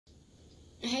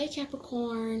Hey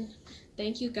Capricorn,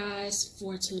 thank you guys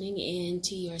for tuning in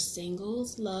to your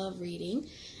singles love reading.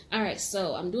 All right,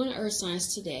 so I'm doing earth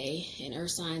signs today, and earth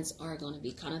signs are going to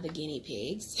be kind of the guinea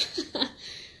pigs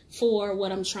for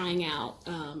what I'm trying out.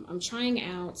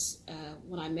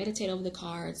 When I meditate over the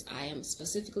cards, I am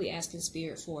specifically asking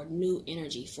spirit for new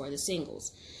energy for the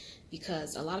singles,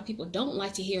 because a lot of people don't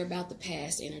like to hear about the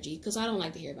past energy, because I don't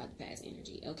like to hear about the past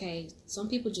energy. Okay, some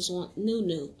people just want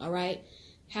new. All right,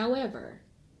 however,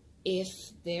 if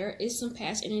there is some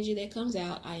past energy that comes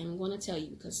out, I am going to tell you,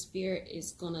 because spirit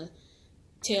is going to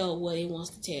tell what it wants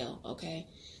to tell. Okay,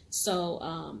 so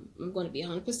I'm going to be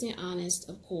 100% honest,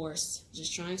 of course,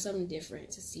 just trying something different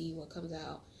to see what comes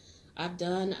out. I've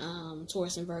done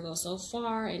Taurus and Virgo so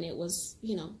far, and it was,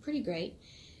 pretty great.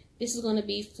 This is going to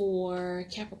be for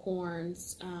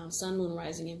Capricorns, Sun, Moon,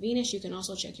 Rising, and Venus. You can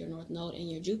also check your North Node and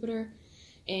your Jupiter.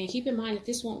 And keep in mind that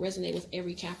this won't resonate with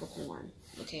every Capricorn.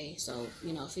 Okay, so,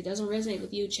 if it doesn't resonate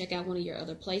with you, check out one of your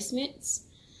other placements.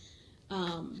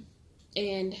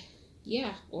 And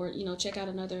yeah, or, check out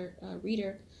another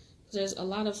reader. There's a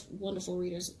lot of wonderful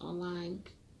readers online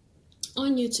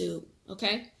on YouTube.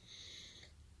 Okay,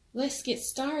 let's get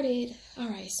started. All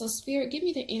right, so Spirit, give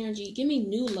me the energy. Give me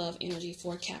new love energy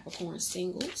for Capricorn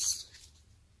singles.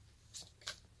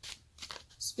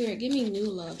 Spirit, give me new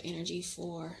love energy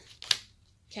for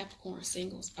Capricorn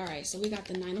singles. All right, so we got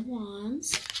the Nine of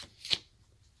Wands.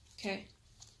 Okay.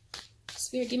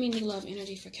 Spirit, give me new love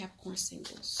energy for Capricorn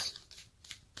singles.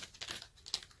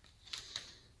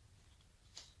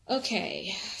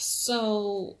 Okay,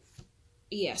 so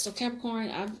yeah, so Capricorn,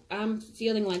 I'm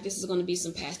feeling like this is going to be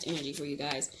some past energy for you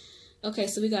guys. Okay,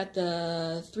 so we got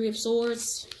the Three of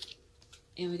Swords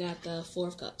and we got the Four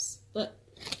of Cups, but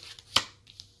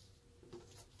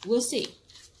we'll see.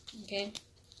 Okay.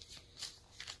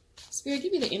 Spirit,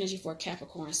 give me the energy for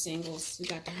Capricorn singles. We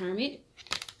got the Hermit.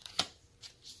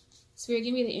 Spirit,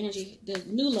 give me the energy, the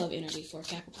new love energy for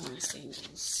Capricorn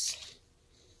singles.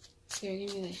 Spirit,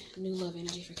 give me the new love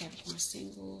energy for Capricorn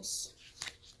singles.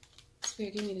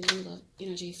 Spirit, give me the new love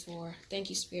energy for,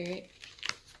 thank you, Spirit.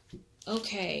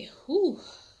 Okay, whew.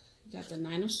 We got the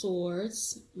Nine of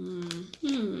Swords. And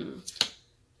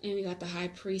we got the High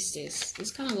Priestess.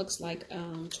 This kind of looks like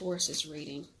Taurus's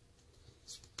reading.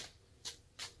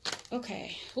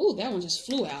 Okay. Ooh, that one just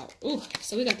flew out. Ooh,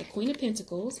 so we got the Queen of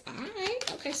Pentacles. All right.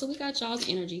 Okay, so we got y'all's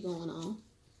energy going on.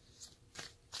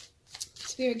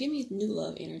 Spirit, give me new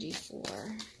love energy for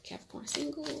Capricorn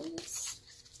singles.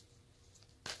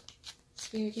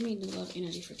 Spirit, give me new love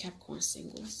energy for Capricorn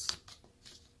singles.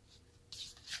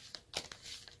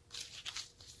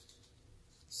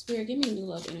 Spirit, give me new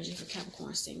love energy for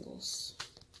Capricorn singles.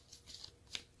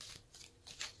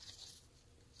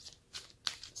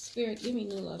 Spirit, give me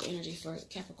new love energy for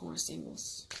Capricorn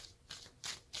singles.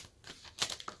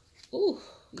 Ooh,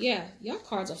 yeah, y'all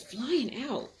cards are flying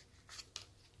out.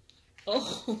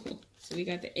 Oh, so we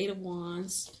got the Eight of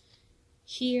Wands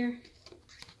here,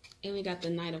 and we got the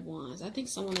Knight of Wands. I think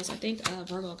someone else,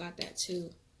 Virgo got that too.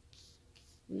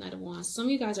 Knight of Wands. Some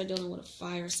of you guys are dealing with a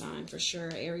fire sign for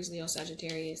sure. Aries, Leo,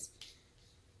 Sagittarius.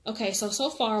 Okay, so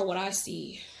far what I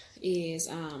see is,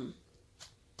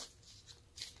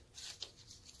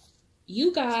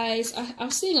 you guys,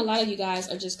 I'm seeing a lot of you guys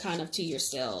are just kind of to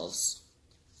yourselves.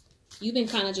 You've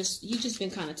just been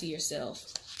kind of to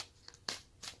yourself.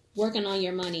 Working on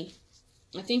your money.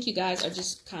 I think you guys are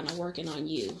just kind of working on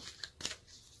you.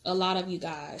 A lot of you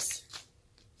guys.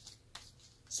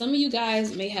 Some of you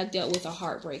guys may have dealt with a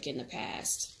heartbreak in the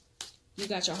past. You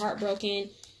got your heart broken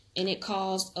and it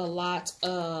caused a lot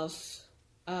of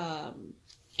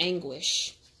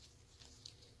anguish.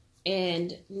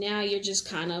 And now you're just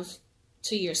kind of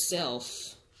to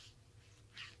yourself.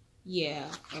 Yeah,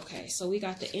 okay. So we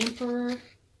got the Emperor.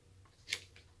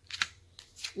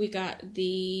 We got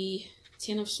the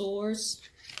Ten of Swords.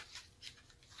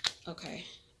 Okay.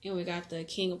 And we got the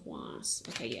King of Wands.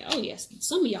 Okay, yeah. Oh, yes.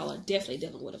 Some of y'all are definitely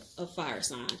dealing with a fire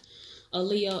sign. A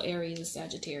Leo, Aries, and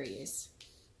Sagittarius.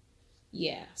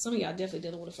 Yeah. Some of y'all definitely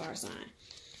dealing with a fire sign.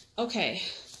 Okay.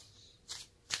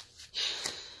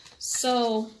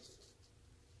 So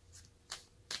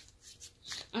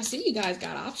I see you guys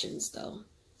got options, though.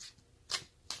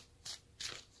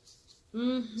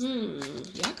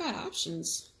 Y'all got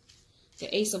options.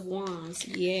 The Ace of Wands.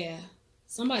 Yeah.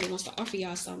 Somebody wants to offer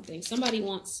y'all something. Somebody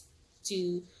wants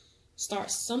to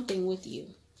start something with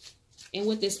you. And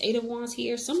with this Eight of Wands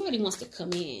here, somebody wants to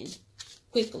come in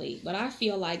quickly. But I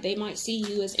feel like they might see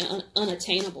you as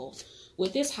unattainable.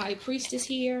 With this High Priestess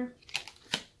here,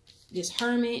 this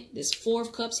Hermit, this Four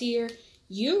of Cups here,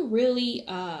 you're really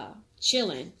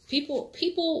chilling.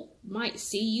 People might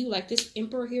see you, like this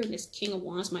Emperor here and this King of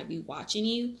Wands might be watching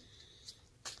you,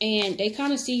 and they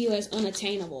kind of see you as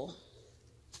unattainable.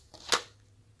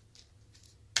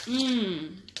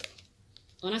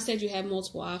 When I said you have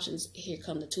multiple options, here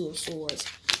come the Two of Swords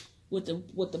with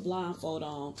the blindfold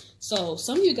on. So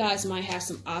some of you guys might have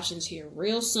some options here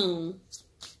real soon.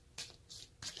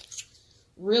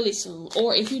 Really soon.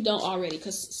 Or if you don't already,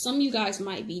 because some of you guys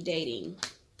might be dating.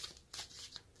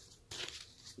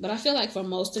 But I feel like for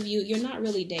most of you, you're not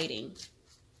really dating.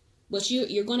 But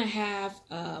you're going to have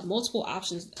multiple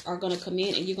options are going to come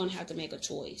in, and you're going to have to make a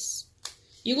choice.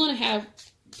 You're going to have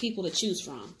people to choose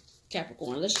from,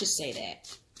 Capricorn. Let's just say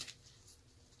that.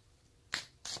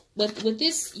 But with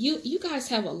this, you guys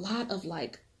have a lot of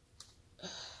like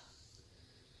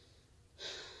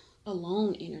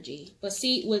alone energy. But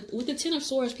see, with the Ten of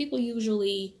Swords, people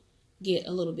usually get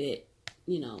a little bit,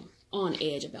 you know, on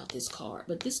edge about this card.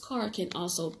 But this card can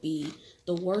also be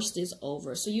the worst is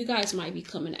over. So you guys might be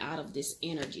coming out of this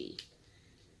energy.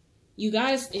 You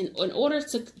guys, in order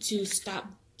to stop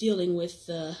dealing with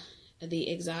the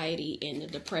anxiety and the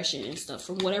depression and stuff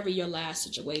from whatever your last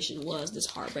situation was, this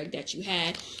heartbreak that you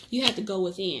had to go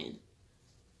within.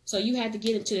 So you had to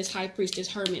get into this High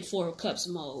Priestess, Hermit, Four of Cups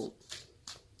mode.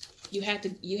 You had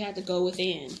to go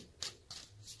within.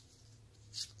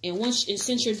 And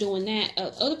since you're doing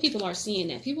that, other people are seeing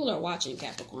that. People are watching,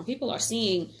 Capricorn. People are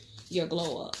seeing your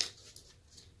glow up.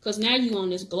 Because now you on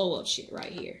this glow up shit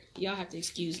right here. Y'all have to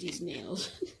excuse these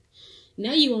nails.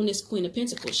 Now you on this Queen of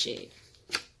Pentacles shit.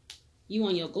 You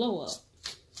on your glow up.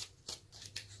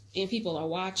 And people are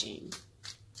watching.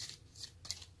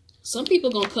 Some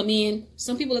people gonna come in.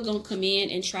 Some people are gonna come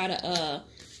in and try to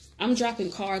I'm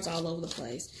dropping cards all over the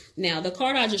place. Now the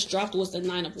card I just dropped was the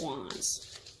Nine of Wands.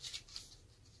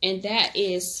 And that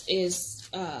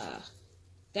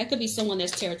that could be someone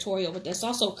that's territorial, but that's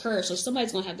also courage. So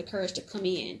somebody's gonna have the courage to come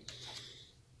in.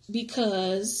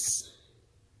 Because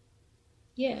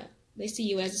yeah, they see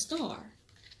you as a star.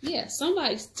 Yeah,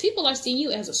 people are seeing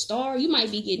you as a star. You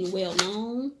might be getting well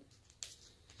known.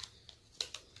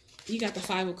 You got the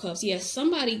Five of Cups. Yeah,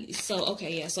 somebody. So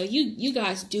okay, yeah. So you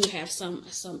guys do have some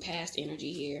past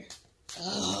energy here.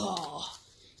 Oh,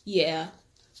 yeah.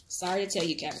 Sorry to tell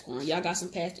you, Capricorn. Y'all got some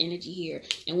past energy here,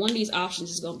 and one of these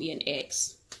options is gonna be an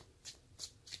ex.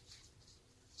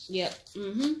 Yep.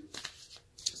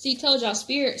 See, told y'all,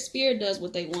 spirit does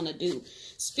what they want to do.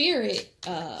 Spirit.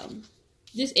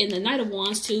 This and the Knight of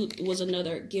Wands too was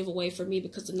another giveaway for me,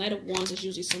 because the Knight of Wands is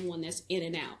usually someone that's in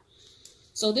and out.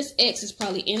 So this ex is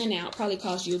probably in and out, probably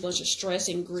caused you a bunch of stress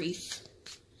and grief.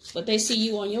 But they see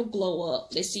you on your glow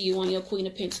up. They see you on your Queen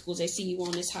of Pentacles. They see you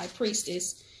on this High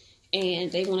Priestess.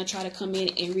 And they want to try to come in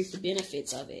and reap the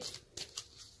benefits of it.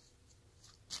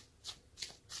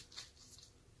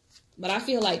 But I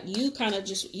feel like you kind of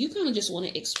just want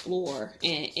to explore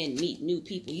and meet new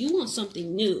people. You want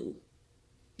something new.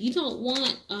 You don't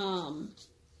want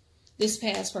this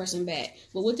past person back.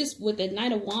 But with the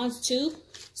Knight of Wands too,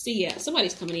 see, yeah,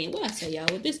 somebody's coming in. What I tell y'all,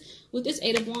 with this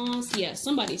Eight of Wands, yeah,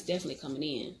 somebody's definitely coming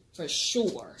in for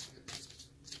sure.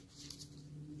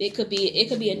 It could be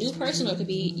a new person, or it could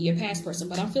be your past person.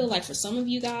 But I feel like for some of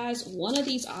you guys, one of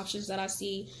these options that I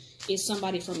see is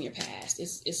somebody from your past.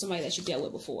 It's somebody that you dealt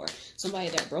with before. Somebody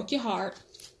that broke your heart.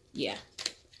 Yeah.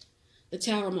 The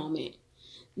Tower moment.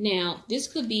 Now, this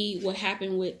could be what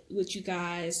happened with you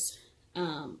guys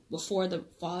before the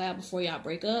fallout, before y'all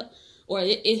break up. Or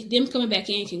if them coming back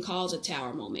in can cause a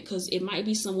Tower moment. Because it might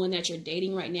be someone that you're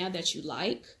dating right now that you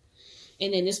like.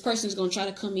 And then this person is going to try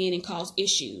to come in and cause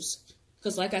issues.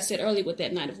 Because like I said earlier with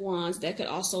that Knight of Wands, that could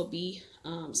also be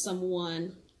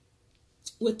someone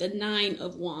with the Nine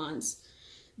of Wands.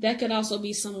 That could also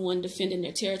be someone defending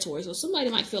their territory. So somebody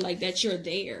might feel like that you're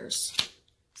theirs.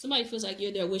 Somebody feels like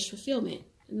you're their wish fulfillment.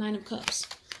 The Nine of Cups.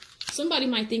 Somebody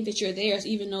might think that you're theirs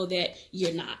even though that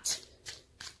you're not.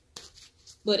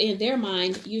 But in their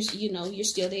mind, you're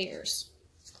still theirs.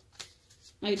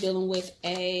 Might be dealing with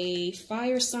a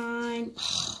fire sign.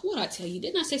 What'd I tell you?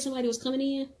 Didn't I say somebody was coming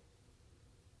in?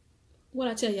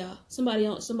 What'd I tell y'all?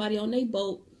 Somebody on their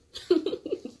boat.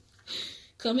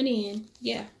 Coming in.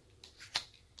 Yeah.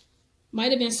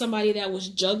 Might have been somebody that was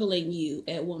juggling you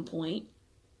at one point.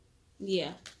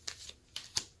 Yeah.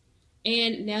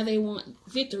 And now they want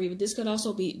victory. But this could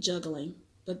also be juggling.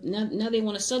 But now they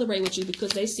want to celebrate with you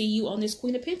because they see you on this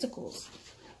Queen of Pentacles.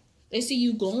 They see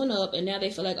you glowing up, and now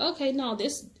they feel like, okay, no,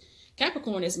 this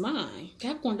Capricorn is mine.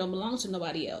 Capricorn don't belong to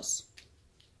nobody else.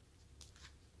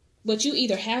 But you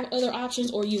either have other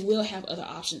options or you will have other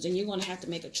options, and you're going to have to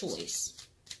make a choice.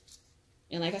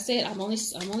 And like I said, I'm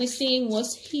only seeing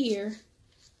what's here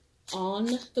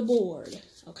on the board.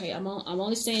 Okay, I'm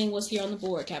only saying what's here on the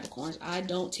board, Capricorns. I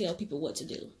don't tell people what to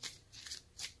do.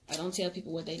 I don't tell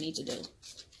people what they need to do.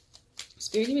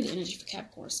 Spirit, give me the energy for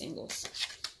Capricorn singles.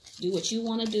 Do what you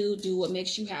want to do. Do what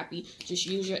makes you happy. Just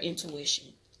use your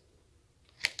intuition.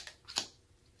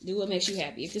 Do what makes you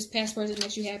happy. If this past person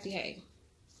makes you happy, hey,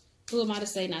 who am I to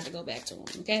say not to go back to them,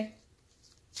 okay?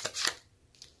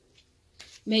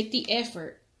 Make the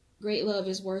effort. Great love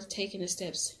is worth taking the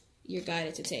steps you're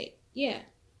guided to take. Yeah.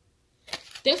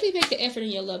 Definitely make the effort in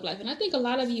your love life. And I think a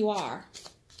lot of you are.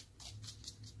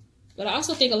 But I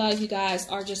also think a lot of you guys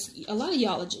are just, a lot of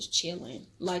y'all are just chilling.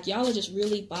 Like, y'all are just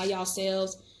really by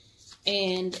yourselves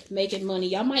and making money.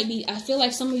 Y'all might be, I feel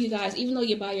like some of you guys, even though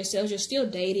you're by yourselves, you're still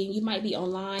dating. You might be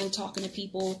online talking to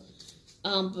people.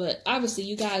 But obviously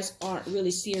you guys aren't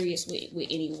really serious with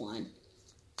anyone.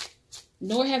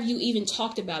 Nor have you even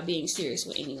talked about being serious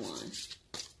with anyone.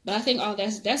 But I think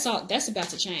that's about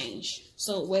to change.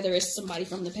 So whether it's somebody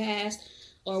from the past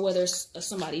or whether it's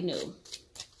somebody new,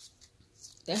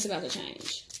 that's about to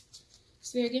change.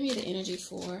 Spirit, give me the energy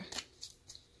for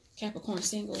Capricorn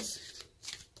singles.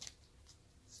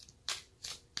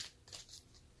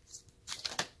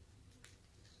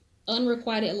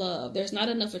 Unrequited love. There's not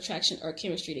enough attraction or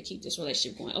chemistry to keep this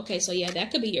relationship going. Okay, so yeah,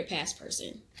 that could be your past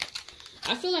person.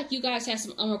 I feel like you guys have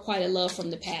some unrequited love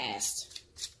from the past.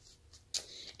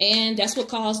 And that's what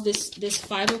caused this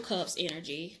Five of Cups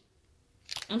energy.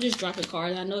 I'm just dropping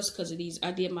cards. I know it's because of these.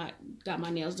 I got my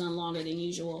nails done longer than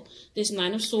usual. This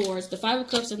Nine of Swords. The Five of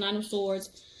Cups, the Nine of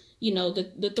Swords. You know,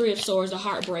 the Three of Swords, the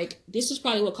heartbreak. This is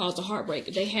probably what caused the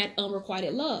heartbreak. They had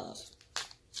unrequited love.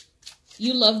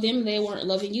 You loved them. They weren't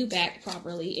loving you back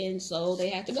properly. And so they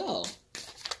had to go.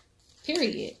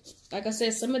 Period. Like I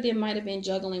said, some of them might have been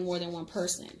juggling more than one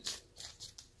person.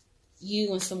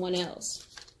 You and someone else.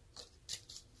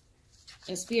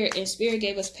 And Spirit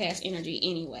gave us past energy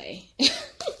anyway.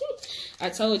 I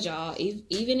told y'all,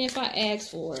 even if I ask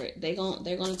for it, they're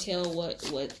gonna tell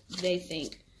what they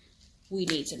think we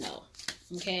need to know.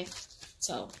 Okay?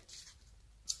 So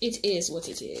it is what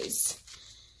it is.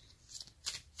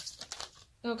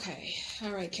 Okay.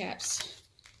 All right, Caps.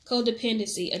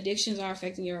 Codependency. Addictions are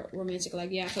affecting your romantic life.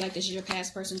 Yeah, I feel like this is your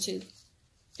past person too.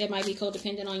 That might be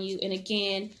codependent on you. And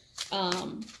again,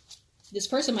 this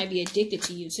person might be addicted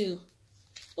to you too.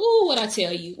 Ooh, what I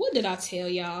tell you? What did I tell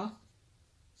y'all?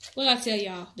 What did I tell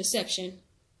y'all? Deception.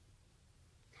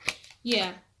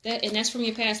 Yeah, that's from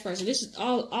your past person. This is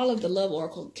all of the love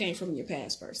oracle came from your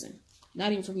past person,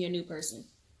 not even from your new person.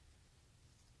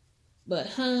 But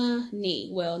honey,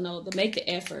 well, no, the make the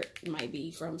effort might be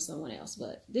from someone else.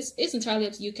 But this is entirely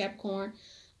up to you, Capricorn.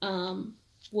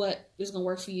 What is gonna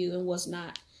work for you and what's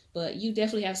not. But you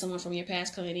definitely have someone from your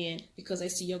past coming in because they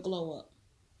see your glow up.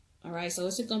 All right, so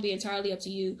it's just going to be entirely up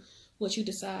to you what you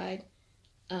decide.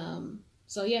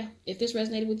 So, yeah, if this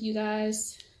resonated with you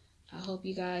guys, I hope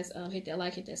you guys hit that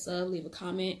like, hit that sub, leave a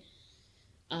comment.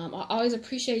 I always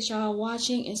appreciate y'all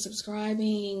watching and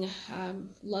subscribing. I'm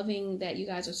loving that you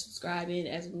guys are subscribing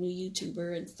as a new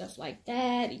YouTuber and stuff like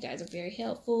that. You guys are very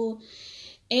helpful.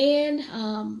 And,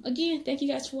 again, thank you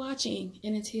guys for watching.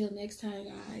 And until next time,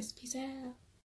 guys, peace out.